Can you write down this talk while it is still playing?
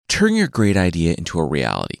Turn your great idea into a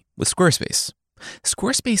reality with Squarespace.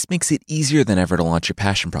 Squarespace makes it easier than ever to launch your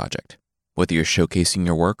passion project. Whether you're showcasing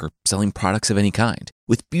your work or selling products of any kind,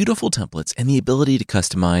 with beautiful templates and the ability to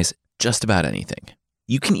customize just about anything,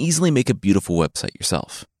 you can easily make a beautiful website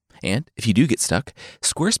yourself. And if you do get stuck,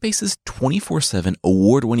 Squarespace's 24/7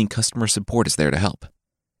 award-winning customer support is there to help.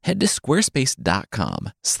 Head to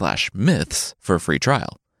squarespace.com/myths for a free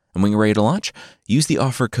trial. And when you're ready to launch, use the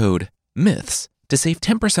offer code MYTHS to save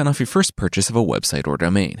 10% off your first purchase of a website or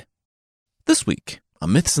domain. This week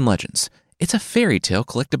on Myths and Legends, it's a fairy tale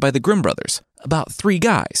collected by the Grimm brothers about 3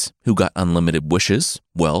 guys who got unlimited wishes,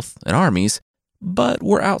 wealth, and armies, but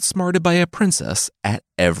were outsmarted by a princess at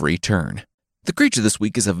every turn. The creature this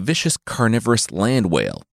week is a vicious carnivorous land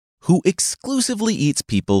whale who exclusively eats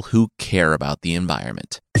people who care about the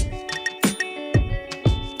environment.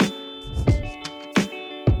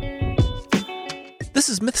 This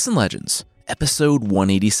is Myths and Legends, episode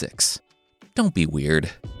 186. Don't be weird.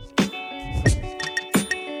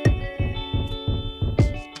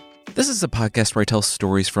 This is a podcast where I tell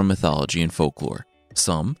stories from mythology and folklore.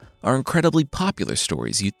 Some are incredibly popular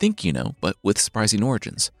stories you think you know, but with surprising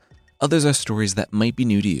origins. Others are stories that might be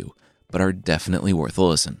new to you, but are definitely worth a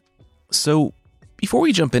listen. So, before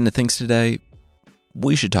we jump into things today,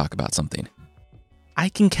 we should talk about something. I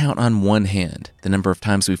can count on one hand the number of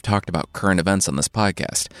times we've talked about current events on this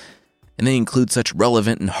podcast, and they include such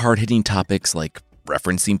relevant and hard-hitting topics like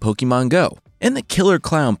referencing Pokemon Go and the killer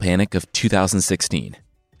clown panic of 2016.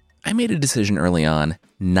 I made a decision early on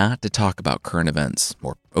not to talk about current events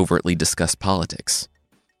or overtly discuss politics.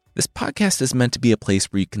 This podcast is meant to be a place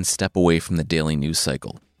where you can step away from the daily news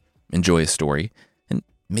cycle, enjoy a story, and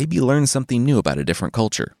maybe learn something new about a different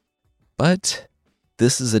culture. But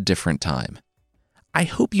this is a different time. I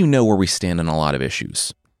hope you know where we stand on a lot of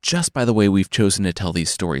issues, just by the way we've chosen to tell these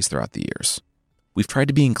stories throughout the years. We've tried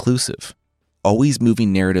to be inclusive, always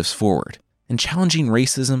moving narratives forward, and challenging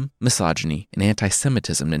racism, misogyny, and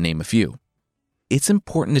anti-Semitism, to name a few. It's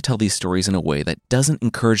important to tell these stories in a way that doesn't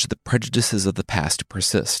encourage the prejudices of the past to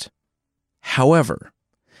persist. However,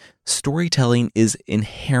 storytelling is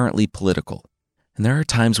inherently political, and there are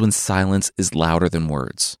times when silence is louder than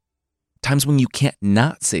words. Times when you can't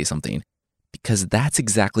not say something, because that's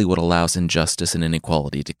exactly what allows injustice and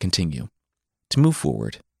inequality to continue. To move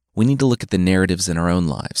forward, we need to look at the narratives in our own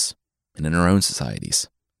lives and in our own societies.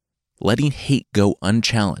 Letting hate go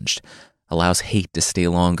unchallenged allows hate to stay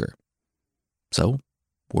longer. So,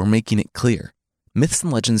 we're making it clear. Myths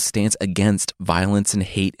and Legends stands against violence and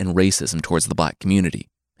hate and racism towards the Black community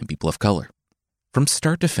and people of color. From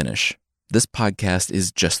start to finish, this podcast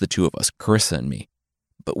is just the two of us, Carissa and me.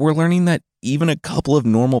 But we're learning that even a couple of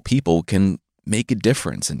normal people can make a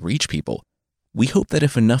difference and reach people. We hope that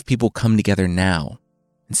if enough people come together now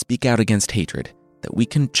and speak out against hatred, that we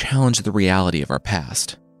can challenge the reality of our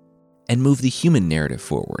past and move the human narrative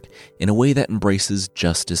forward in a way that embraces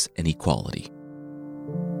justice and equality.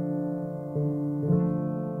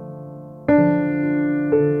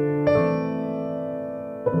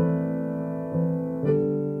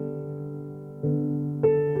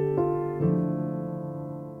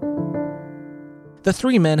 The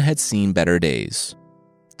 3 men had seen better days.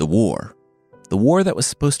 The war that was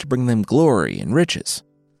supposed to bring them glory and riches,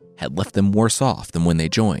 had left them worse off than when they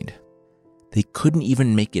joined. They couldn't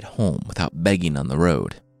even make it home without begging on the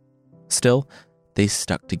road. Still, they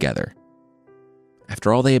stuck together.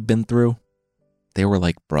 After all they had been through, they were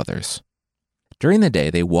like brothers. During the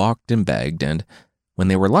day, they walked and begged, and when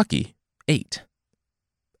they were lucky, ate.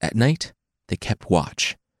 At night, they kept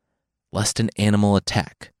watch, lest an animal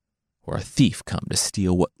attack or a thief come to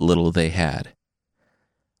steal what little they had.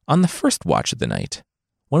 On the first watch of the night,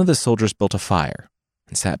 one of the soldiers built a fire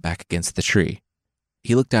and sat back against the tree.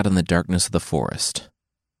 He looked out in the darkness of the forest,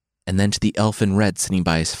 and then to the elf in red sitting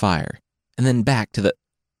by his fire, and then back to the...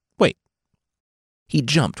 Wait. He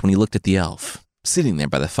jumped when he looked at the elf, sitting there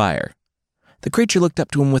by the fire. The creature looked up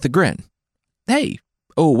to him with a grin. Hey!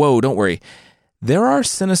 Oh, whoa, don't worry. There are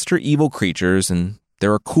sinister evil creatures, and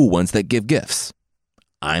there are cool ones that give gifts.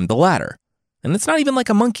 I'm the latter. And it's not even like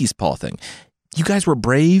a monkey's paw thing. You guys were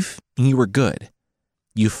brave, and you were good.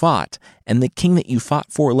 You fought, and the king that you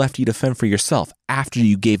fought for left you to fend for yourself after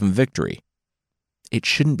you gave him victory. It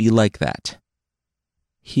shouldn't be like that.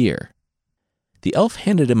 Here. The elf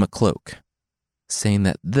handed him a cloak, saying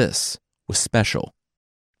that this was special.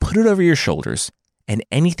 Put it over your shoulders, and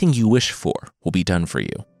anything you wish for will be done for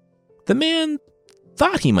you. The man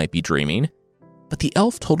thought he might be dreaming, but the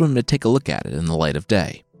elf told him to take a look at it in the light of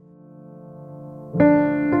day.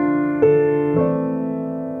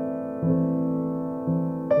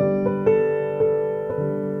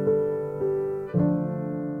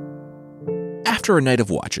 After a night of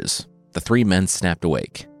watches, the three men snapped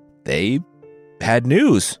awake. They had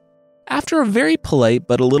news. After a very polite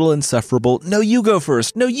but a little insufferable, "No, you go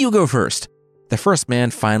first, no, you go first," the first man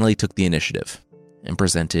finally took the initiative and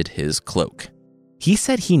presented his cloak. He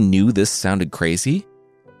said he knew this sounded crazy,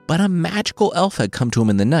 but a magical elf had come to him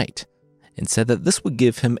in the night and said that this would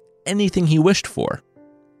give him anything he wished for.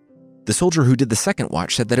 The soldier who did the second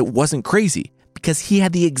watch said that it wasn't crazy because he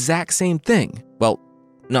had the exact same thing. Well,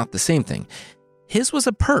 not the same thing. His was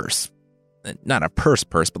a purse. Not a purse,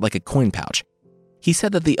 but like a coin pouch. He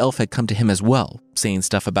said that the elf had come to him as well, saying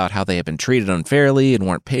stuff about how they had been treated unfairly and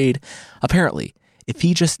weren't paid. Apparently, if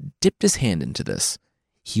he just dipped his hand into this,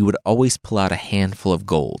 he would always pull out a handful of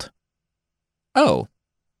gold. "Oh,"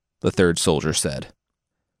 the third soldier said.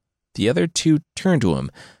 The other two turned to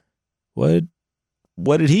him.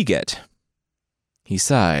 What did he get?" He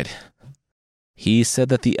sighed. He said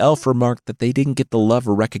that the elf remarked that they didn't get the love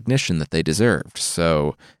or recognition that they deserved,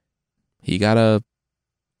 so he got a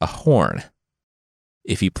horn.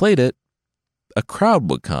 If he played it, a crowd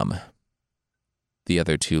would come. The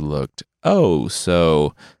other two looked. "Oh,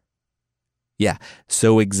 so..." "Yeah,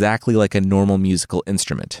 so exactly like a normal musical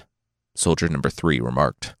instrument," soldier number 3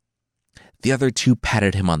 remarked. The other two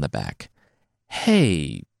patted him on the back.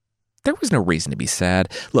 "Hey, there was no reason to be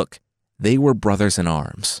sad. Look, they were brothers in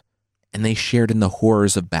arms, and they shared in the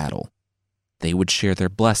horrors of battle. They would share their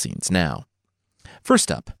blessings now."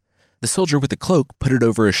 First up, the soldier with the cloak put it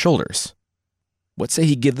over his shoulders. "What say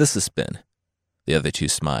he give this a spin?" The other two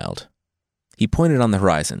smiled. He pointed on the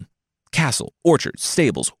horizon. Castle, orchards,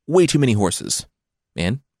 stables, way too many horses.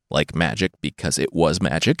 And, like magic, because it was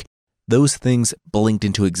magic, those things blinked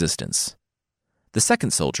into existence. The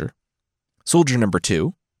second soldier, soldier number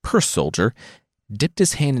 2, purse soldier, dipped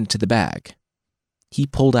his hand into the bag. He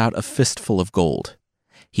pulled out a fistful of gold.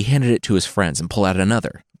 He handed it to his friends and pulled out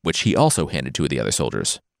another, which he also handed to the other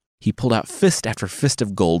soldiers. He pulled out fist after fist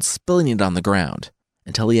of gold, spilling it on the ground,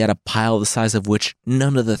 until he had a pile the size of which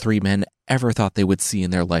none of the three men ever thought they would see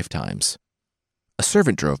in their lifetimes. A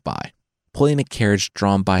servant drove by, pulling a carriage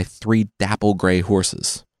drawn by 3 dapple gray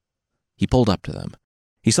horses. He pulled up to them.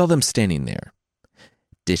 He saw them standing there.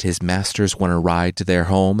 Did his masters want to ride to their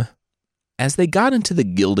home? As they got into the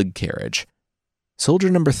gilded carriage,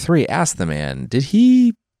 soldier number 3 asked the man, did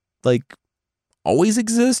he, always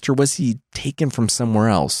exist, or was he taken from somewhere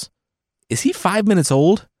else? Is he 5 minutes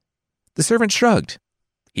old? The servant shrugged.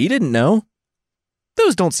 He didn't know.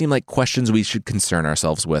 Those don't seem like questions we should concern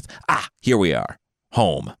ourselves with. Here we are.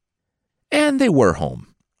 Home. And they were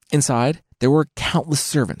home. Inside, there were countless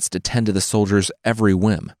servants to tend to the soldiers' every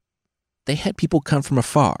whim. They had people come from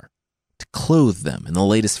afar to clothe them in the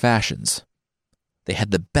latest fashions. They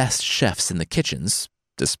had the best chefs in the kitchens,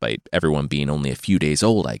 despite everyone being only a few days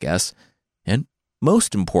old, I guess. And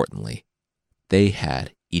most importantly, they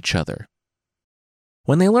had each other.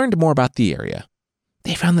 When they learned more about the area,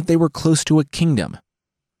 they found that they were close to a kingdom.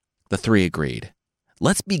 The 3 agreed.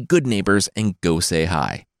 Let's be good neighbors and go say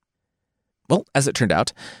hi. Well, as it turned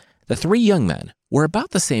out, the 3 young men were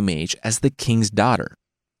about the same age as the king's daughter,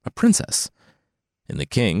 a princess. And the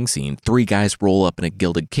king, seeing 3 guys roll up in a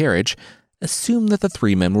gilded carriage, assumed that the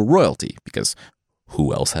 3 men were royalty, because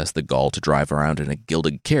who else has the gall to drive around in a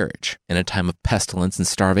gilded carriage in a time of pestilence and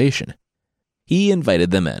starvation? He invited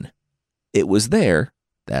them in. It was there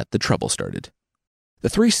that the trouble started. The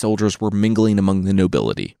 3 soldiers were mingling among the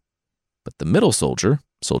nobility, but the middle soldier,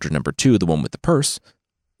 soldier number 2, the one with the purse,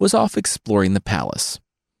 was off exploring the palace.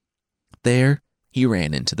 There, he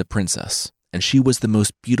ran into the princess, and she was the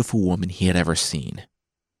most beautiful woman he had ever seen.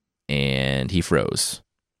 And he froze.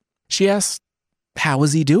 She asked, how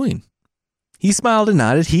was he doing? He smiled and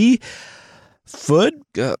nodded. Fine,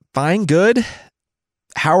 good.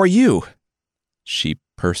 How are you? She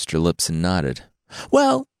pursed her lips and nodded.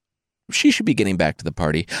 Well, she should be getting back to the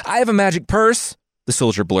party. I have a magic purse, the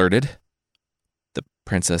soldier blurted. The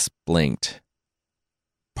princess blinked.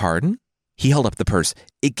 Pardon? He held up the purse.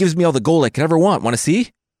 It gives me all the gold I could ever want. Want to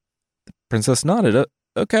see? The princess nodded.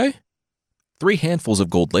 Okay. 3 handfuls of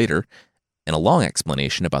gold later, and a long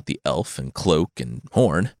explanation about the elf and cloak and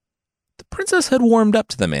horn, the princess had warmed up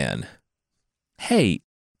to the man. Hey,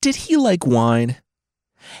 did he like wine?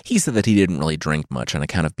 He said that he didn't really drink much on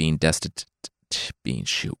account of being destined to being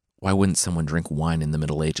shoot. Why wouldn't someone drink wine in the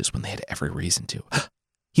Middle Ages when they had every reason to?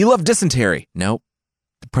 He loved dysentery. Nope.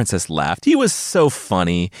 The princess laughed. He was so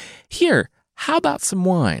funny. Here, how about some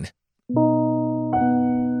wine?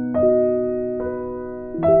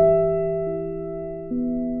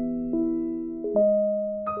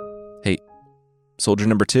 Hey, soldier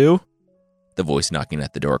number 2? The voice knocking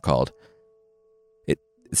at the door called.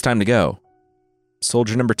 It's time to go.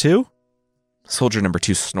 Soldier number 2? Soldier number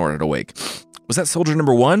 2 snorted awake. Was that soldier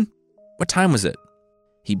number 1? What time was it?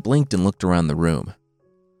 He blinked and looked around the room.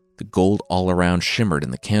 The gold all around shimmered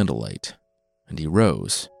in the candlelight, and he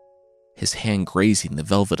rose, his hand grazing the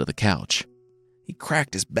velvet of the couch. He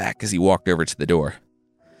cracked his back as he walked over to the door.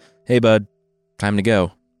 "Hey, bud, time to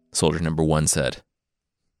go," soldier number 1 said.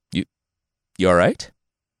 You all right?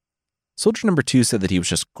 Soldier number 2 said that he was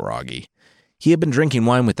just groggy. He had been drinking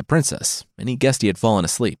wine with the princess, and he guessed he had fallen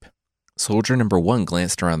asleep. Soldier number 1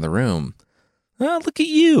 glanced around the room. "Oh, look at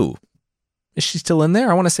you. Is she still in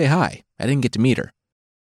there? I want to say hi. I didn't get to meet her."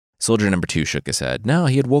 Soldier number 2 shook his head. No,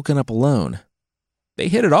 he had woken up alone. They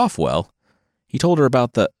hit it off well. He told her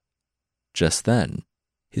about the... Just then,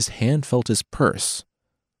 his hand felt his purse,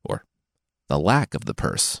 or the lack of the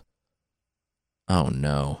purse. Oh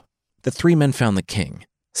no. The 3 men found the king,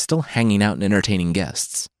 still hanging out and entertaining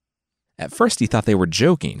guests. At first he thought they were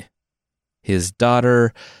joking. His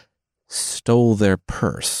daughter stole their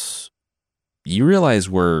purse. You realize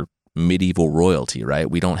we're medieval royalty, right?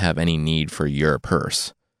 We don't have any need for your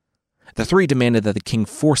purse. The 3 demanded that the king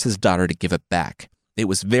force his daughter to give it back. It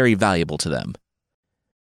was very valuable to them.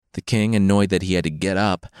 The king, annoyed that he had to get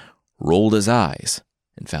up, rolled his eyes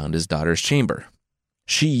and found his daughter's chamber.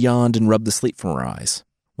 She yawned and rubbed the sleep from her eyes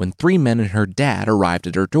when 3 men and her dad arrived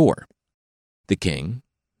at her door. The king,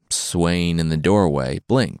 swaying in the doorway,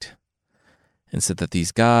 blinked and said that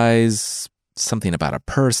these guys, something about a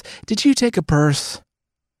purse. "Did you take a purse?"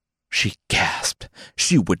 She gasped.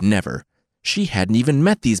 She would never. She hadn't even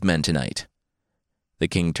met these men tonight. The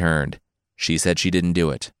king turned. She said she didn't do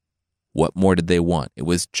it. What more did they want? It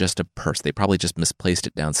was just a purse. They probably just misplaced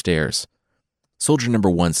it downstairs. Soldier number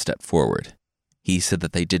 1 stepped forward. He said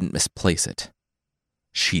that they didn't misplace it.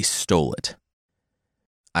 She stole it.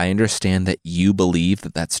 "I understand that you believe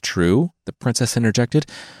that that's true," the princess interjected.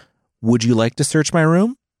 "Would you like to search my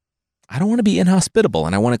room? I don't want to be inhospitable,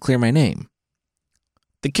 and I want to clear my name."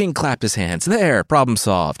 The king clapped his hands. "There, problem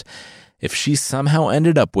solved. If she somehow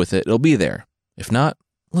ended up with it, it'll be there. If not,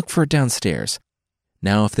 look for it downstairs."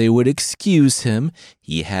 Now, if they would excuse him,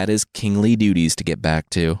 he had his kingly duties to get back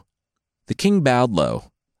to. The king bowed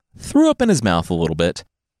low, threw up in his mouth a little bit,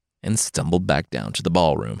 and stumbled back down to the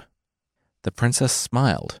ballroom. The princess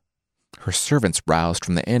smiled. Her servants roused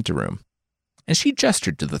from the anteroom, and she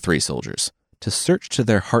gestured to the 3 soldiers to search to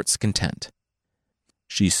their heart's content.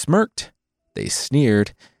 She smirked, they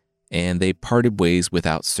sneered, and they parted ways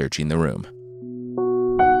without searching the room.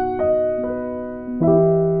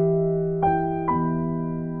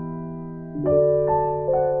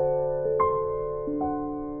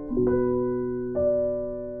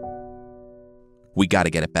 "We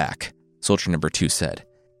gotta get it back," soldier number 2 said,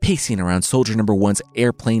 pacing around soldier number 1's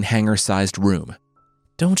airplane hangar-sized room.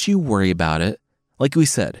 "Don't you worry about it. Like we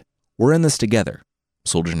said, we're in this together,"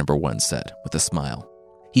 soldier number 1 said with a smile.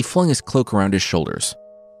 He flung his cloak around his shoulders.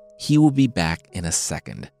 He will be back in a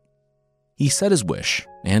second. He said his wish,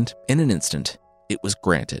 and in an instant, it was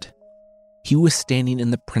granted. He was standing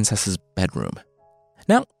in the princess's bedroom.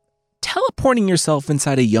 Now, teleporting yourself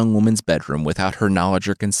inside a young woman's bedroom without her knowledge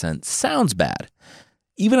or consent sounds bad,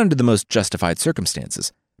 even under the most justified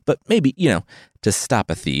circumstances. But maybe, to stop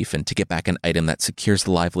a thief and to get back an item that secures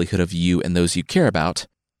the livelihood of you and those you care about.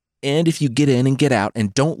 And if you get in and get out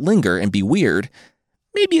and don't linger and be weird,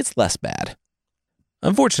 maybe it's less bad.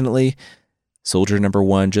 Unfortunately, soldier number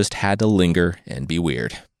 1 just had to linger and be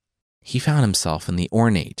weird. He found himself in the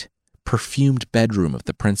ornate, perfumed bedroom of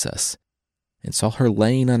the princess and saw her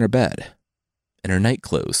laying on her bed, in her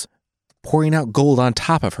nightclothes, pouring out gold on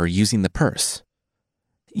top of her using the purse.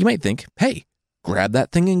 You might think, hey, grab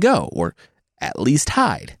that thing and go, or at least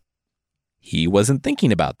hide. He wasn't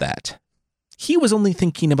thinking about that. He was only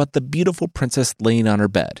thinking about the beautiful princess laying on her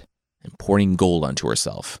bed and pouring gold onto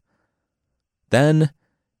herself. Then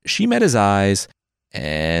she met his eyes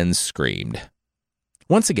and screamed.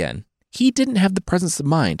 Once again, he didn't have the presence of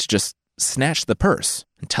mind to just snatch the purse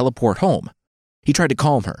and teleport home. He tried to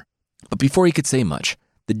calm her, but before he could say much,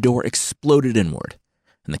 the door exploded inward,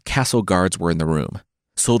 and the castle guards were in the room.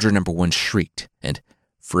 Soldier number 1 shrieked, and,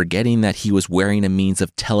 forgetting that he was wearing a means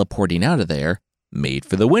of teleporting out of there, made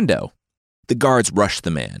for the window. The guards rushed the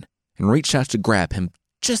man and reached out to grab him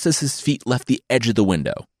just as his feet left the edge of the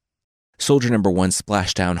window. Soldier number 1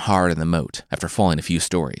 splashed down hard in the moat after falling a few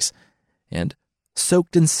stories, and,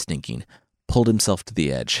 soaked and stinking, pulled himself to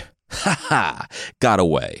the edge. Ha ha! Got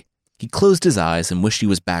away. He closed his eyes and wished he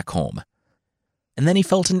was back home. And then he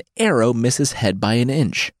felt an arrow miss his head by an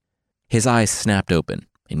inch. His eyes snapped open,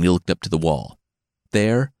 and he looked up to the wall.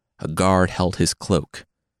 There, a guard held his cloak.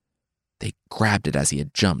 They grabbed it as he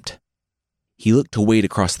had jumped. He looked to wade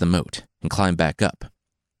across the moat and climb back up.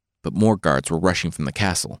 but more guards were rushing from the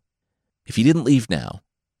castle. If he didn't leave now,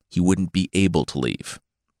 he wouldn't be able to leave.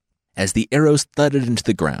 As the arrows thudded into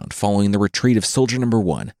the ground following the retreat of soldier number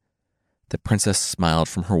 1, the princess smiled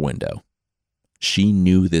from her window. She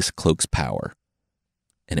knew this cloak's power,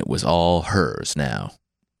 and it was all hers now.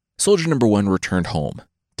 Soldier number 1 returned home,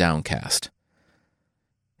 downcast.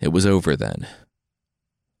 It was over then.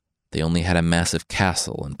 They only had a massive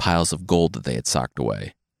castle and piles of gold that they had socked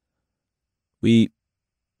away. We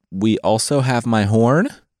also have my horn?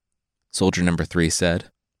 Soldier number 3 said.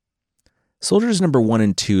 Soldiers number 1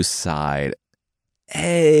 and 2 sighed.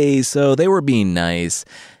 Hey, so they were being nice.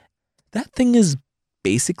 That thing is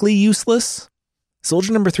basically useless.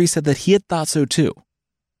 Soldier number 3 said that he had thought so too,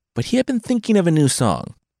 but he had been thinking of a new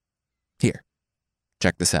song. Here,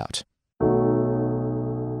 check this out.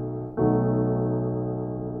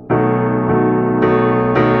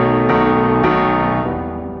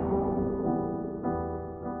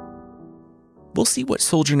 We'll see what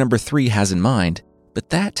soldier number 3 has in mind, but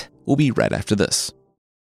that will be right after this.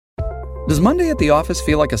 Does Monday at the office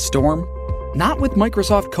feel like a storm? Not with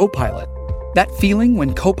Microsoft Copilot. That feeling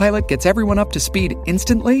when Copilot gets everyone up to speed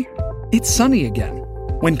instantly? It's sunny again.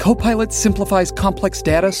 When Copilot simplifies complex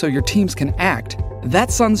data so your teams can act,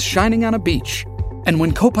 that sun's shining on a beach. And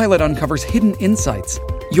when Copilot uncovers hidden insights,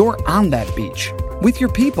 you're on that beach with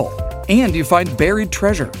your people, and you find buried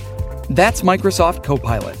treasure. That's Microsoft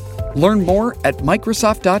Copilot. Learn more at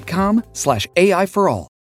Microsoft.com/AI for all.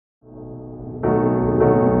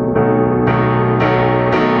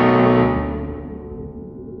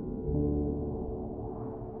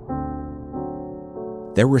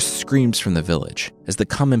 There were screams from the village as the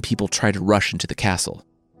common people tried to rush into the castle.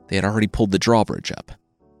 They had already pulled the drawbridge up.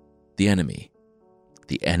 The enemy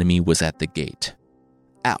was at the gate.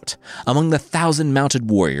 Out, among the 1,000 mounted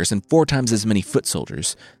warriors and 4 times as many foot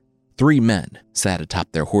soldiers, 3 men sat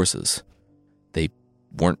atop their horses. They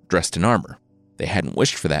weren't dressed in armor. They hadn't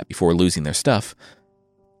wished for that before losing their stuff,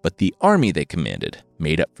 but the army they commanded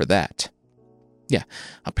made up for that. Yeah,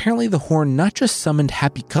 apparently the horn not just summoned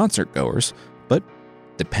happy concert goers, but,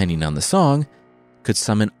 depending on the song, could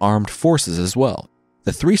summon armed forces as well.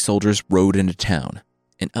 The 3 soldiers rode into town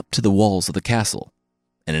and up to the walls of the castle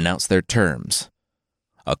and announced their terms.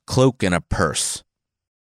 A cloak and a purse.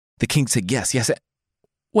 The king said, yes.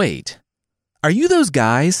 Wait, are you those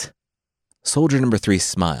guys? Soldier number 3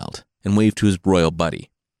 smiled and waved to his royal buddy.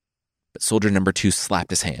 But soldier number 2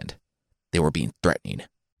 slapped his hand. They were being threatening.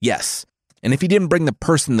 Yes, and if he didn't bring the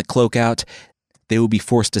purse and the cloak out, they would be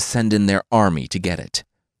forced to send in their army to get it.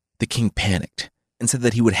 The king panicked and said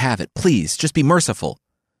that he would have it. Please, just be merciful.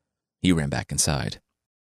 He ran back inside.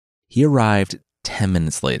 He arrived 10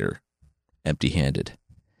 minutes later, empty-handed.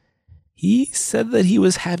 He said that he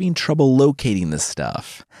was having trouble locating the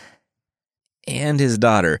stuff. And his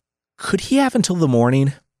daughter. Could he have until the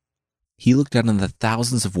morning? He looked out on the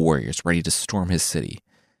thousands of warriors ready to storm his city.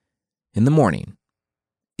 In the morning,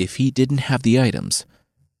 if he didn't have the items,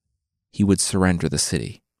 he would surrender the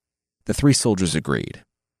city. The 3 soldiers agreed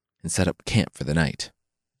and set up camp for the night.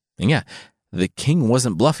 And yeah, the king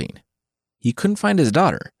wasn't bluffing. He couldn't find his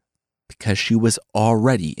daughter because she was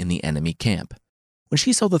already in the enemy camp. When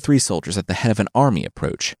she saw the 3 soldiers at the head of an army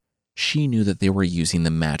approach, she knew that they were using the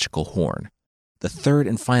magical horn, the 3rd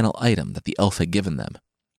and final item that the elf had given them.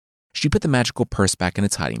 She put the magical purse back in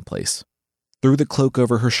its hiding place, threw the cloak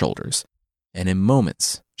over her shoulders, and in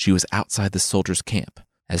moments she was outside the soldiers' camp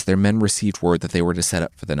as their men received word that they were to set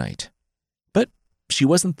up for the night. But she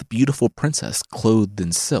wasn't the beautiful princess clothed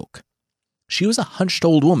in silk. She was a hunched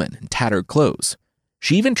old woman in tattered clothes.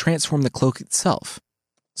 She even transformed the cloak itself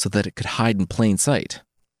so that it could hide in plain sight.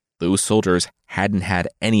 Those soldiers hadn't had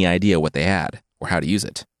any idea what they had or how to use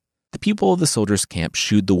it. The people of the soldiers' camp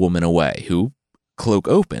shooed the woman away, who, cloak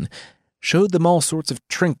open, showed them all sorts of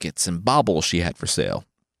trinkets and baubles she had for sale.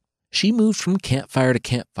 She moved from campfire to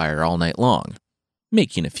campfire all night long,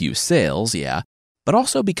 making a few sales, yeah, but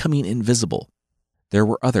also becoming invisible. There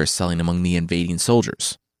were others selling among the invading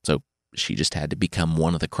soldiers, so she just had to become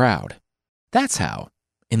one of the crowd. That's how,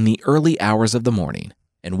 in the early hours of the morning,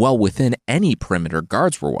 and well within any perimeter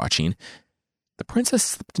guards were watching, the princess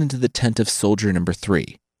slipped into the tent of soldier number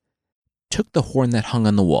 3, took the horn that hung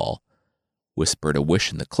on the wall, whispered a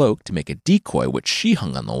wish in the cloak to make a decoy which she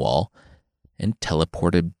hung on the wall, and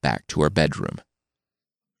teleported back to her bedroom.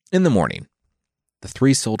 In the morning, the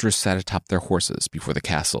 3 soldiers sat atop their horses before the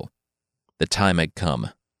castle. The time had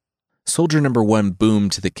come. Soldier number 1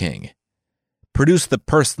 boomed to the king. "Produce the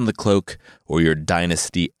purse and the cloak, or your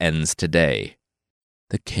dynasty ends today."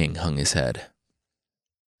 The king hung his head.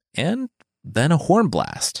 And then a horn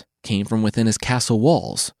blast came from within his castle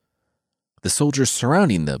walls. The soldiers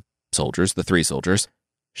surrounding the soldiers, the 3 soldiers,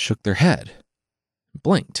 shook their head,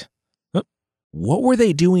 blinked. What were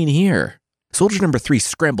they doing here? Soldier number 3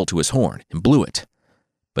 scrambled to his horn and blew it,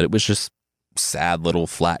 but it was just sad little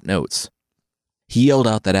flat notes. He yelled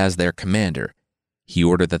out that as their commander, he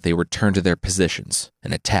ordered that they return to their positions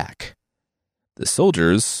and attack. The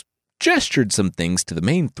soldiers gestured some things to the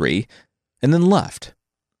main 3 and then left.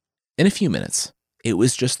 In a few minutes, it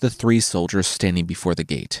was just the 3 soldiers standing before the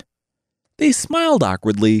gate. They smiled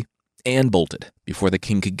awkwardly and bolted before the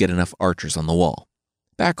king could get enough archers on the wall.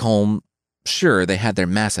 Back home, sure, they had their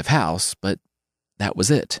massive house, but that was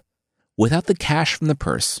it. Without the cash from the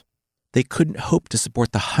purse, they couldn't hope to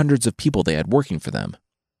support the hundreds of people they had working for them.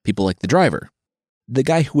 People like the driver, the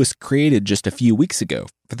guy who was created just a few weeks ago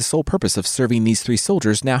for the sole purpose of serving these 3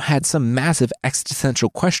 soldiers, now had some massive existential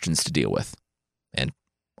questions to deal with, and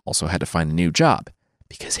also had to find a new job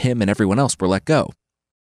because him and everyone else were let go.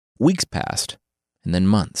 Weeks passed, and then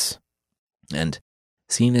months. And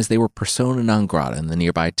seeing as they were persona non grata in the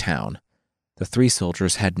nearby town, the 3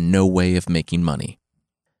 soldiers had no way of making money.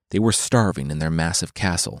 They were starving in their massive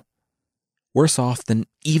castle, worse off than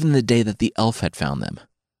even the day that the elf had found them.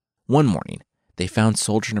 One morning, they found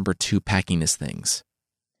soldier number 2 packing his things.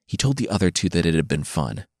 He told the other 2 that it had been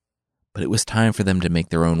fun, but it was time for them to make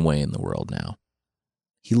their own way in the world now.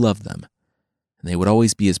 He loved them, and they would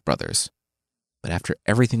always be his brothers. But after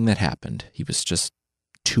everything that happened, he was just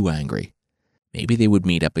too angry. Maybe they would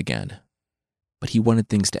meet up again, but he wanted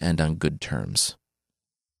things to end on good terms.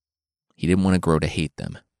 He didn't want to grow to hate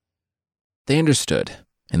them. They understood,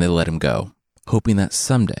 and they let him go, hoping that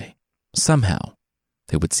someday, somehow,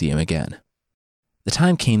 they would see him again. The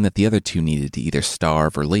time came that the other 2 needed to either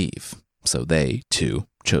starve or leave, so they, too,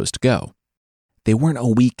 chose to go. They weren't a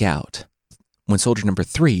week out when soldier number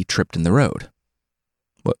 3 tripped in the road.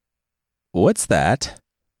 What's that?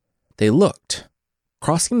 They looked.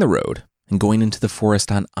 Crossing the road and going into the forest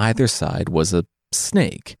on either side was a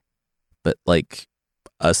snake, but like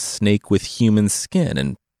a snake with human skin,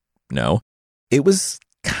 and no, it was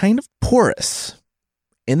kind of porous,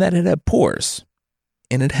 in that it had pores,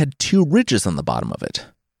 and it had 2 ridges on the bottom of it.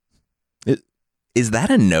 Is that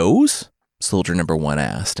a nose? Soldier number 1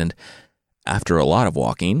 asked, and after a lot of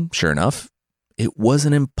walking, sure enough, it was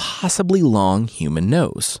an impossibly long human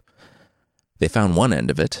nose. They found one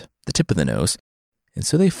end of it, the tip of the nose, and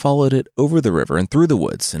so they followed it over the river and through the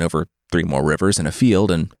woods and over 3 more rivers and a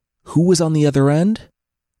field, and who was on the other end?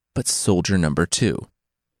 But soldier number 2.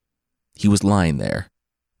 He was lying there,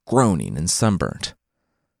 groaning and sunburnt.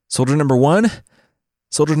 Soldier number 1?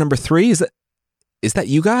 Soldier number 3? Is that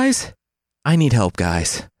you guys? I need help,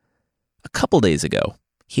 guys. A couple days ago,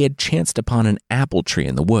 he had chanced upon an apple tree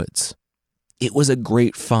in the woods. It was a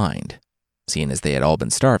great find, seeing as they had all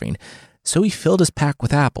been starving, so he filled his pack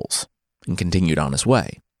with apples and continued on his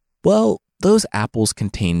way. Well, those apples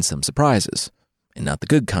contained some surprises, and not the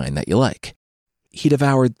good kind that you like. He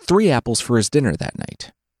devoured 3 apples for his dinner that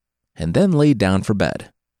night, and then laid down for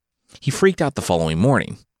bed. He freaked out the following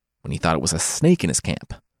morning when he thought it was a snake in his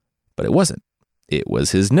camp, but it wasn't. It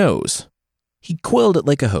was his nose. He coiled it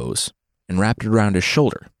like a hose and wrapped it around his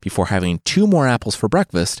shoulder before having 2 more apples for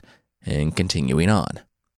breakfast and continuing on.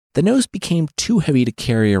 The nose became too heavy to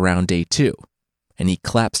carry around day 2, and he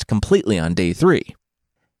collapsed completely on day 3.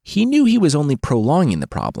 He knew he was only prolonging the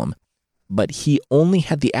problem, but he only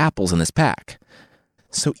had the apples in his pack.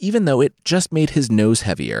 So even though it just made his nose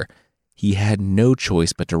heavier, he had no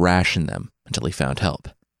choice but to ration them until he found help.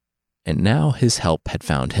 And now his help had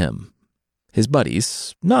found him. His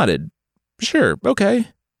buddies nodded. Sure, okay.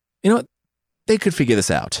 You know what? They could figure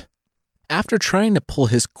this out. After trying to pull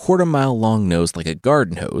his quarter-mile-long nose like a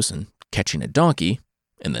garden hose and catching a donkey,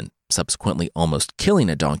 and then subsequently almost killing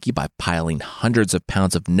a donkey by piling hundreds of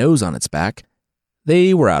pounds of nose on its back,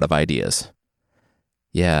 they were out of ideas.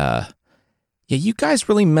 Yeah, you guys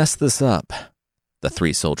really messed this up, the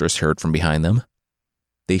 3 soldiers heard from behind them.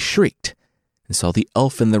 They shrieked and saw the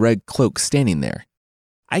elf in the red cloak standing there.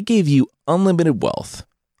 I gave you unlimited wealth,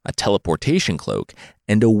 a teleportation cloak,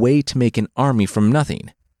 and a way to make an army from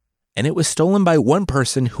nothing. And it was stolen by one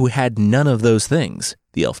person who had none of those things,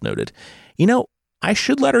 the elf noted. You know, I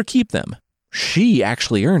should let her keep them. She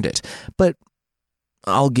actually earned it, but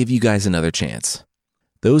I'll give you guys another chance.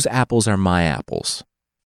 Those apples are my apples.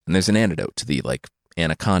 And there's an antidote to the,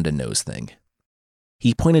 anaconda nose thing.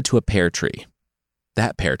 He pointed to a pear tree.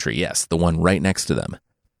 That pear tree, yes, the one right next to them.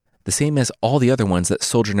 The same as all the other ones that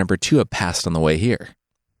soldier number 2 had passed on the way here.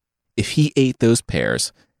 If he ate those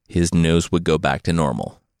pears, his nose would go back to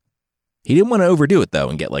normal. He didn't want to overdo it, though,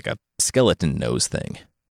 and get a skeleton nose thing.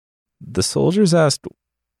 The soldiers asked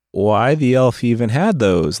why the elf even had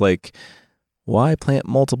those. Why plant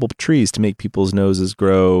multiple trees to make people's noses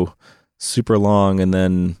grow super long and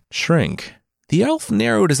then shrink? The elf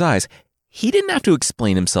narrowed his eyes. He didn't have to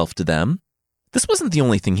explain himself to them. This wasn't the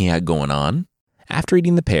only thing he had going on. After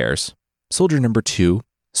eating the pears, soldier number 2,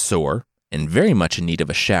 sore and very much in need of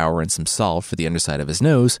a shower and some salve for the underside of his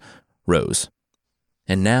nose, rose.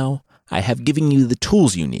 And now I have given you the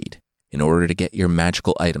tools you need in order to get your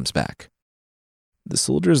magical items back. The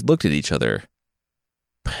soldiers looked at each other.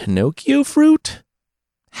 Pinocchio fruit?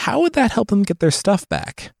 How would that help them get their stuff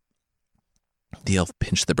back? The elf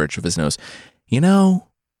pinched the bridge of his nose. You know,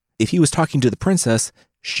 if he was talking to the princess,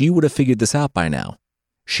 she would have figured this out by now.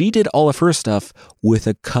 She did all of her stuff with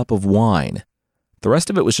a cup of wine. The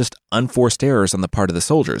rest of it was just unforced errors on the part of the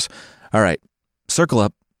soldiers. All right, circle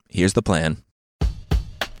up. Here's the plan.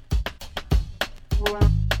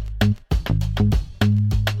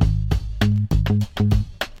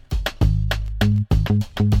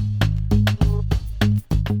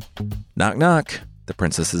 Knock, knock, the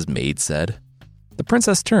princess's maid said. The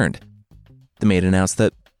princess turned. The maid announced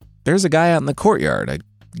that there's a guy out in the courtyard, a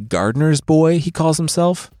gardener's boy, he calls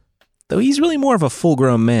himself. Though he's really more of a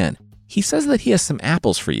full-grown man. He says that he has some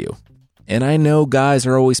apples for you. And I know guys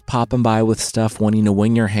are always popping by with stuff wanting to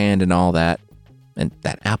win your hand and all that. And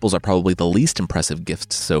that apples are probably the least impressive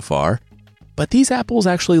gift so far. But these apples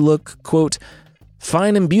actually look, quote,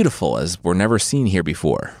 fine and beautiful as were never seen here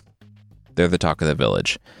before. They're the talk of the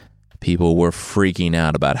village. People were freaking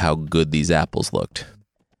out about how good these apples looked.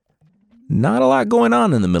 Not a lot going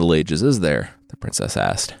on in the Middle Ages, is there? The princess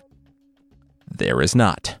asked. There is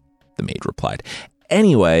not, the maid replied.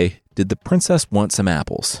 Anyway, did the princess want some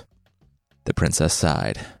apples? The princess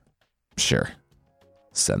sighed. Sure,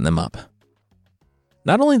 send them up.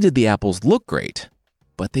 Not only did the apples look great,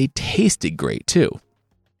 but they tasted great too.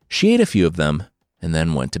 She ate a few of them and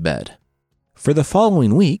then went to bed. For the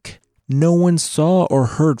following week, no one saw or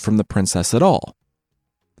heard from the princess at all.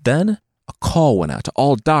 Then, a call went out to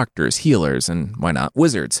all doctors, healers, and why not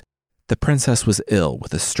wizards. The princess was ill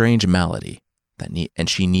with a strange malady, and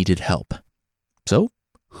she needed help. So,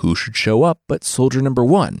 who should show up but soldier number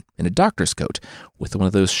 1 in a doctor's coat with one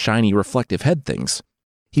of those shiny reflective head things?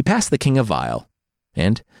 He passed the king a vial,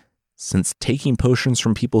 and since taking potions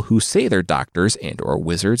from people who say they're doctors and or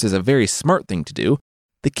wizards is a very smart thing to do,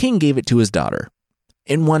 the king gave it to his daughter.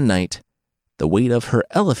 In one night, the weight of her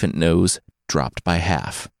elephant nose dropped by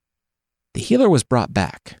half. The healer was brought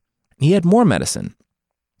back. He had more medicine,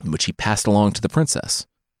 which he passed along to the princess.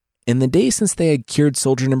 In the days since they had cured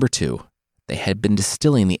soldier number 2, they had been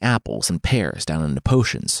distilling the apples and pears down into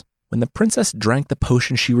potions. When the princess drank the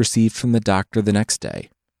potion she received from the doctor the next day,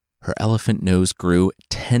 her elephant nose grew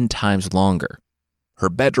 10 times longer. Her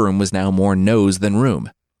bedroom was now more nose than room.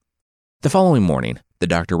 The following morning, the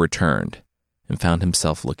doctor returned and found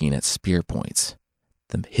himself looking at spear points.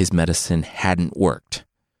 His medicine hadn't worked.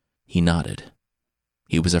 He nodded.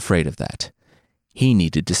 He was afraid of that. He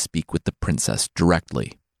needed to speak with the princess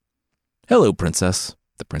directly. Hello, princess,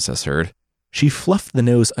 the princess heard. She fluffed the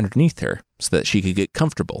nose underneath her so that she could get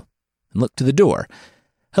comfortable and looked to the door.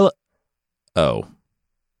 Hello. Oh.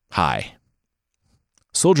 Hi.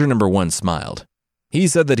 Soldier number 1 smiled. He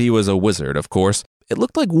said that he was a wizard, of course. It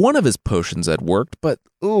looked like one of his potions had worked, but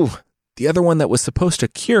the other one that was supposed to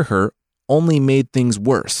cure her only made things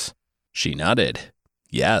worse. She nodded.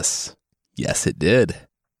 Yes, it did.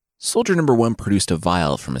 Soldier number 1 produced a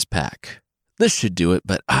vial from his pack. This should do it,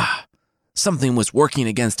 but something was working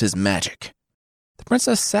against his magic. The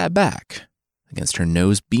princess sat back against her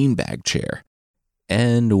nose beanbag chair.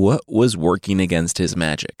 And what was working against his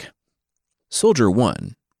magic? Soldier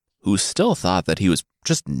 1, who still thought that he was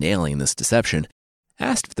just nailing this deception,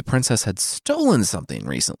 asked if the princess had stolen something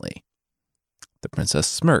recently. The princess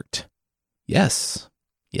smirked. Yes,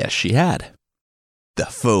 she had. The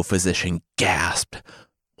faux physician gasped.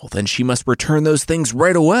 Well, then she must return those things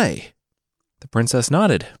right away. The princess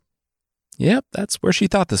nodded. Yep, that's where she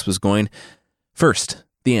thought this was going. First,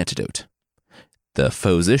 the antidote. The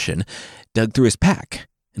physician dug through his pack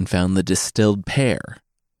and found the distilled pear,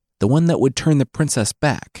 the one that would turn the princess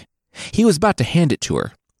back. He was about to hand it to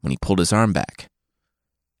her when he pulled his arm back.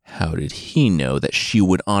 How did he know that she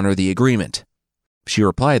would honor the agreement? She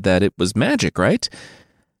replied that it was magic, right?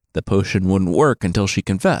 The potion wouldn't work until she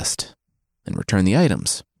confessed and returned the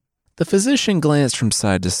items. The physician glanced from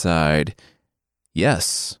side to side.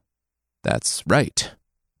 Yes, that's right.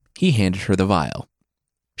 He handed her the vial.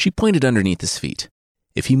 She pointed underneath his feet.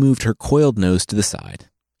 If he moved her coiled nose to the side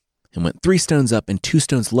and went 3 stones up and 2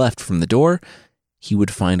 stones left from the door, he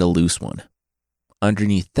would find a loose one.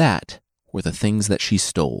 Underneath that were the things that she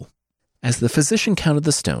stole. As the physician counted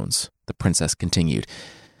the stones, the princess continued,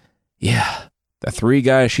 Yeah, The 3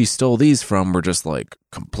 guys she stole these from were just like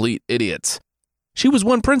complete idiots. She was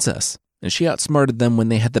one princess, and she outsmarted them when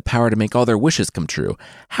they had the power to make all their wishes come true.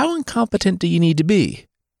 How incompetent do you need to be?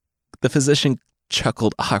 The physician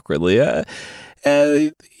chuckled awkwardly.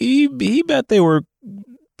 He bet they were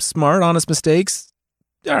smart, honest mistakes.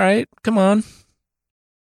 All right, come on.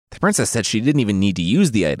 The princess said she didn't even need to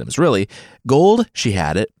use the items, really. Gold, she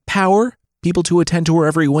had it. Power, people to attend to her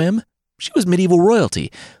every whim. She was medieval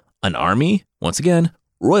royalty. An army, once again,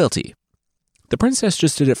 royalty. The princess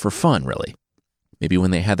just did it for fun, really. Maybe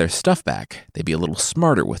when they had their stuff back, they'd be a little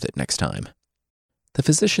smarter with it next time. The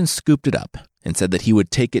physician scooped it up and said that he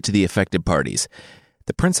would take it to the affected parties.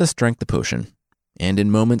 The princess drank the potion, and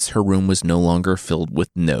in moments her room was no longer filled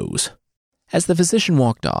with no's. As the physician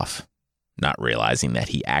walked off, not realizing that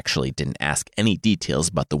he actually didn't ask any details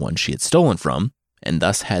about the one she had stolen from, and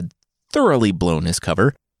thus had thoroughly blown his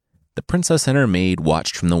cover, the princess and her maid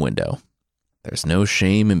watched from the window. "There's no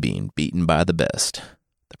shame in being beaten by the best,"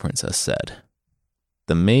 the princess said.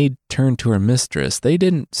 The maid turned to her mistress. They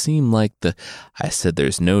didn't seem like I said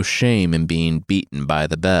there's no shame in being beaten by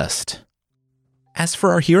the best. As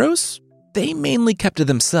for our heroes, they mainly kept to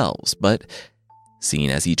themselves, but seeing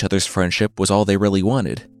as each other's friendship was all they really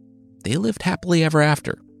wanted, they lived happily ever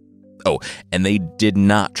after. Oh, and they did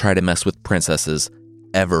not try to mess with princesses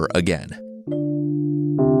ever again.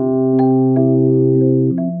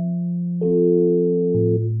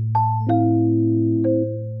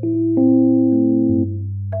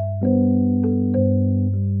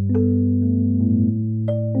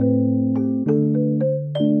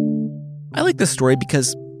 I like this story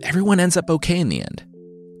because everyone ends up okay in the end.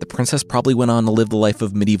 The princess probably went on to live the life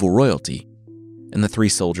of medieval royalty, and the 3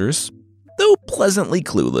 soldiers, though pleasantly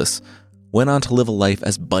clueless, went on to live a life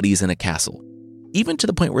as buddies in a castle, even to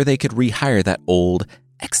the point where they could rehire that old,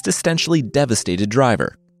 existentially devastated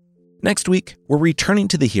driver. Next week, we're returning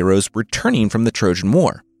to the heroes returning from the Trojan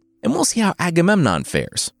War, and we'll see how Agamemnon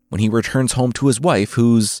fares when he returns home to his wife,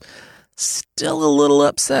 who's still a little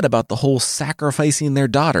upset about the whole sacrificing their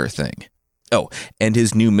daughter thing. Oh, and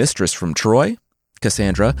his new mistress from Troy,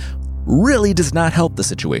 Cassandra, really does not help the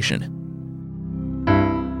situation.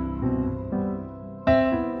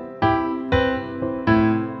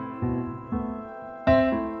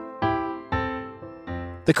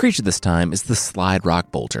 The creature this time is the slide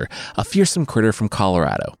rock bolter, a fearsome critter from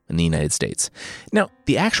Colorado in the United States. Now,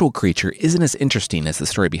 the actual creature isn't as interesting as the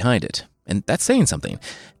story behind it, and that's saying something,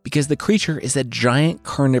 because the creature is a giant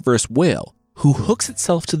carnivorous whale who hooks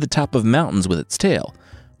itself to the top of mountains with its tail,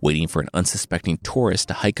 waiting for an unsuspecting tourist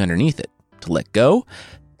to hike underneath it, to let go,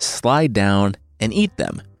 slide down, and eat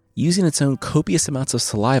them, using its own copious amounts of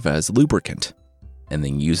saliva as lubricant, and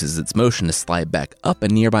then uses its motion to slide back up a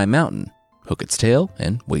nearby mountain, hook its tail,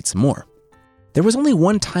 and wait some more. There was only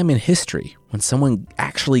one time in history when someone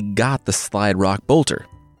actually got the slide rock bolter.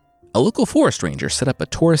 A local forest ranger set up a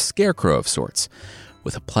tourist scarecrow of sorts,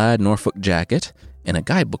 with a plaid Norfolk jacket and a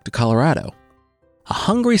guidebook to Colorado. A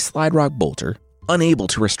hungry slide rock bolter, unable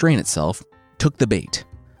to restrain itself, took the bait.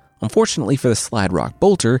 Unfortunately for the slide rock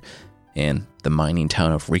bolter and the mining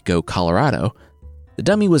town of Rico, Colorado, the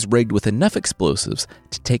dummy was rigged with enough explosives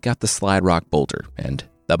to take out the slide rock bolter and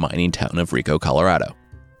the mining town of Rico, Colorado.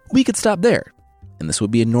 We could stop there, and this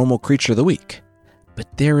would be a normal creature of the week.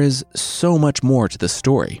 But there is so much more to this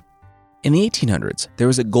story. In the 1800s, there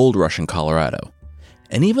was a gold rush in Colorado,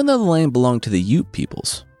 and even though the land belonged to the Ute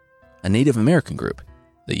peoples, a Native American group,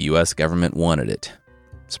 the U.S. government wanted it.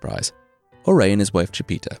 Surprise. Ouray and his wife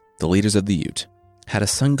Chipita, the leaders of the Ute, had a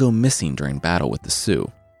son go missing during battle with the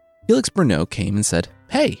Sioux. Felix Bruneau came and said,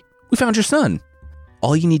 "Hey, we found your son.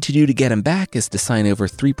 All you need to do to get him back is to sign over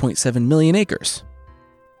 3.7 million acres."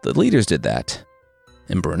 The leaders did that,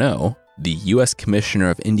 and Bruneau, the U.S. Commissioner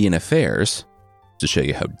of Indian Affairs, to show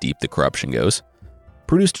you how deep the corruption goes,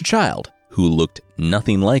 produced a child who looked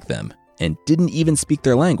nothing like them and didn't even speak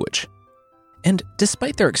their language. And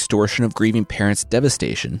despite their extortion of grieving parents'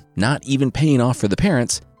 devastation, not even paying off for the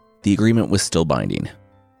parents, the agreement was still binding.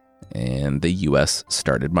 And the U.S.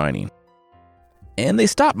 started mining. And they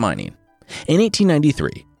stopped mining. In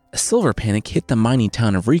 1893, a silver panic hit the mining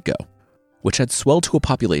town of Rico, which had swelled to a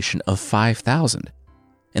population of 5,000,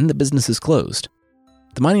 and the businesses closed.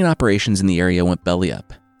 The mining operations in the area went belly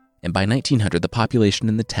up, and by 1900, the population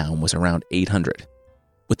in the town was around 800.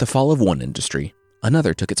 With the fall of one industry,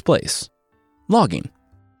 another took its place: logging.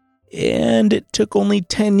 And it took only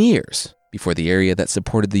 10 years before the area that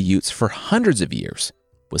supported the Utes for hundreds of years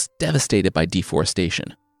was devastated by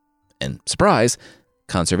deforestation. And surprise,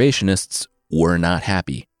 conservationists were not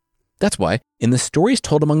happy. That's why, in the stories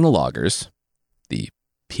told among the loggers, the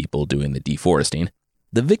people doing the deforesting,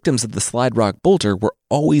 The victims of the Slide Rock Boulder were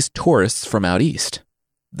always tourists from out east.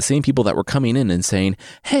 The same people that were coming in and saying,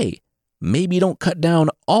 hey, maybe don't cut down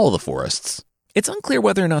all the forests. It's unclear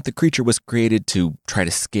whether or not the creature was created to try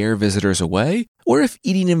to scare visitors away, or if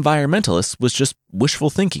eating environmentalists was just wishful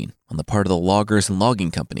thinking on the part of the loggers and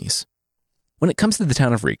logging companies. When it comes to the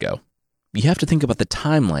town of Rico, you have to think about the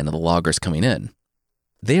timeline of the loggers coming in.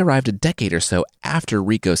 They arrived a decade or so after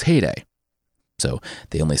Rico's heyday. So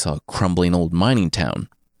they only saw a crumbling old mining town,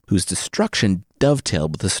 whose destruction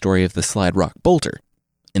dovetailed with the story of the Slide Rock Boulder.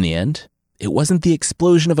 In the end, it wasn't the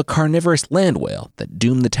explosion of a carnivorous land whale that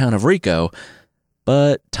doomed the town of Rico,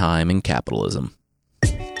 but time and capitalism.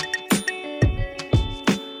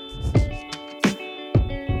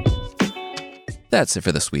 That's it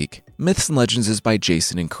for this week. Myths and Legends is by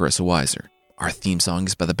Jason and Carissa Weiser. Our theme song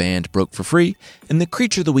is by the band Broke for Free, and the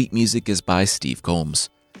Creature of the Week music is by Steve Combs.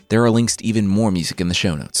 There are links to even more music in the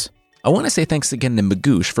show notes. I want to say thanks again to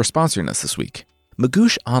Magoosh for sponsoring us this week.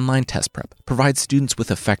 Magoosh Online Test Prep provides students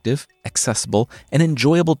with effective, accessible, and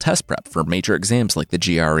enjoyable test prep for major exams like the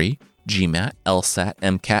GRE, GMAT, LSAT,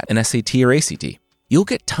 MCAT, and SAT or ACT. You'll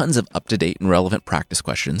get tons of up-to-date and relevant practice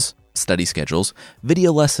questions, study schedules,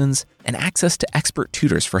 video lessons, and access to expert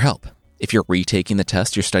tutors for help. If you're retaking the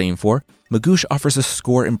test you're studying for, Magoosh offers a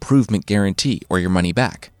score improvement guarantee or your money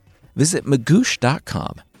back. Visit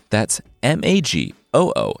magoosh.com, that's MAGOOSH,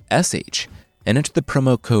 and enter the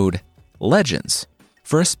promo code LEGENDS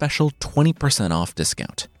for a special 20% off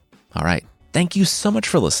discount. All right, thank you so much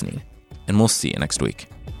for listening, and we'll see you next week.